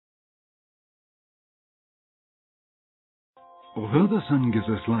Although the sun gives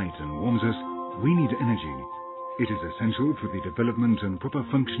us light and warms us, we need energy. It is essential for the development and proper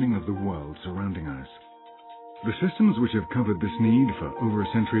functioning of the world surrounding us. The systems which have covered this need for over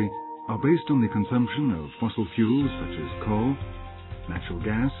a century are based on the consumption of fossil fuels such as coal, natural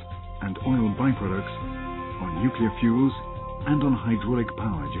gas, and oil byproducts, on nuclear fuels, and on hydraulic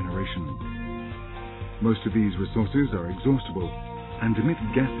power generation. Most of these resources are exhaustible and emit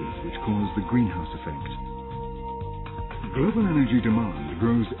gases which cause the greenhouse effect. Global energy demand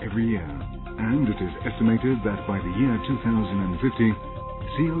grows every year, and it is estimated that by the year 2050,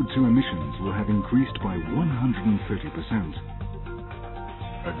 CO2 emissions will have increased by 130%.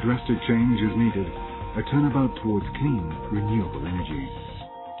 A drastic change is needed, a turnabout towards clean, renewable energy.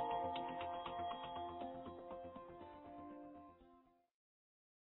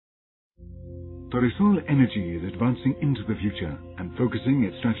 Torresol Energy is advancing into the future and focusing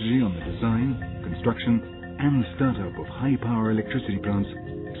its strategy on the design, construction, and startup of high-power electricity plants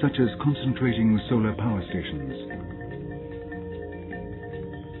such as concentrating solar power stations.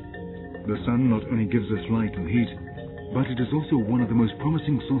 The sun not only gives us light and heat, but it is also one of the most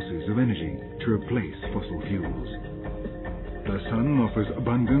promising sources of energy to replace fossil fuels. The sun offers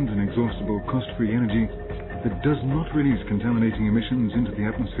abundant and exhaustible cost-free energy that does not release contaminating emissions into the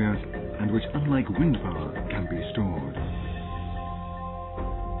atmosphere and which, unlike wind power, can be stored.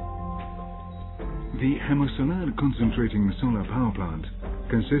 The Gemasolar concentrating solar power plant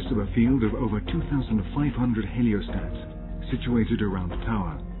consists of a field of over 2,500 heliostats situated around the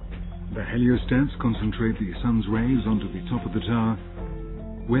tower. The heliostats concentrate the sun's rays onto the top of the tower,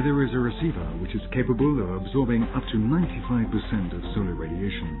 where there is a receiver which is capable of absorbing up to 95% of solar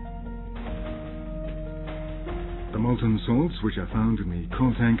radiation. The molten salts which are found in the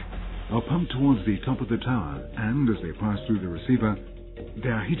coal tank are pumped towards the top of the tower, and as they pass through the receiver, they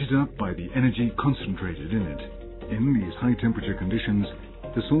are heated up by the energy concentrated in it. In these high-temperature conditions,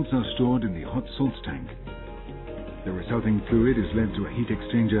 the salts are stored in the hot salts tank. The resulting fluid is led to a heat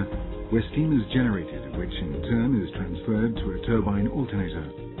exchanger where steam is generated, which in turn is transferred to a turbine alternator.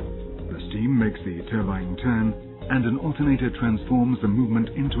 The steam makes the turbine turn, and an alternator transforms the movement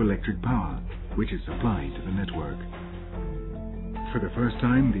into electric power, which is supplied to the network. For the first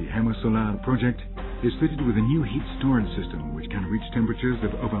time, the Gemasolar project is fitted with a new heat storage system which can reach temperatures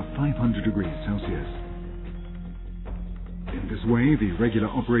of over 500 degrees Celsius. In this way, the regular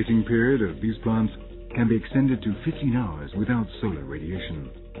operating period of these plants can be extended to 15 hours without solar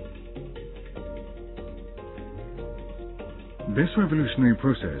radiation. This revolutionary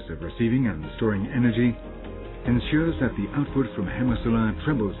process of receiving and storing energy ensures that the output from Gemasolar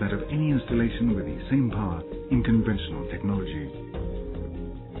trebles that of any installation with the same power in conventional technology.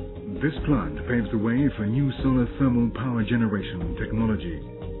 This plant paves the way for new solar thermal power generation technology,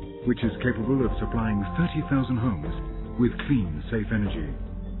 which is capable of supplying 30,000 homes with clean, safe energy,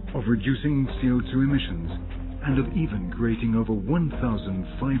 of reducing CO2 emissions, and of even creating over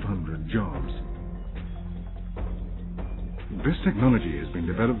 1,500 jobs. This technology has been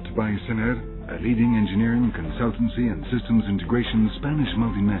developed by Sener, a leading engineering, consultancy and systems integration Spanish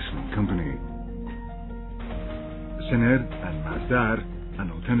multinational company. Sener and Masdar,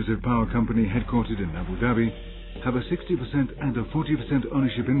 an alternative power company headquartered in Abu Dhabi, have a 60% and a 40%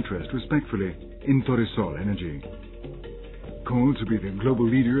 ownership interest respectively in Torresol Energy. Called to be the global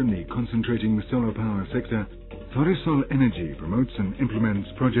leader in the concentrating solar power sector, Torresol Energy promotes and implements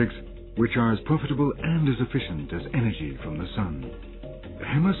projects which are as profitable and as efficient as energy from the sun.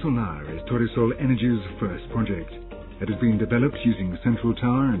 Gemasolar is Torresol Energy's first project. It has been developed using central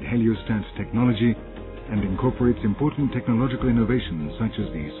tower and heliostat technology and incorporates important technological innovations such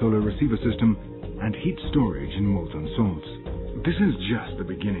as the solar receiver system and heat storage in molten salts. This is just the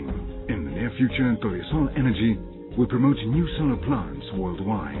beginning. In the near future, Torresol Energy will promote new solar plants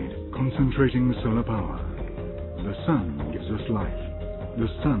worldwide, concentrating solar power. The sun gives us life. The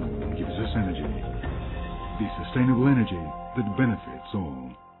sun gives us energy. The sustainable energy that benefits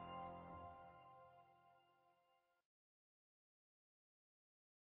all.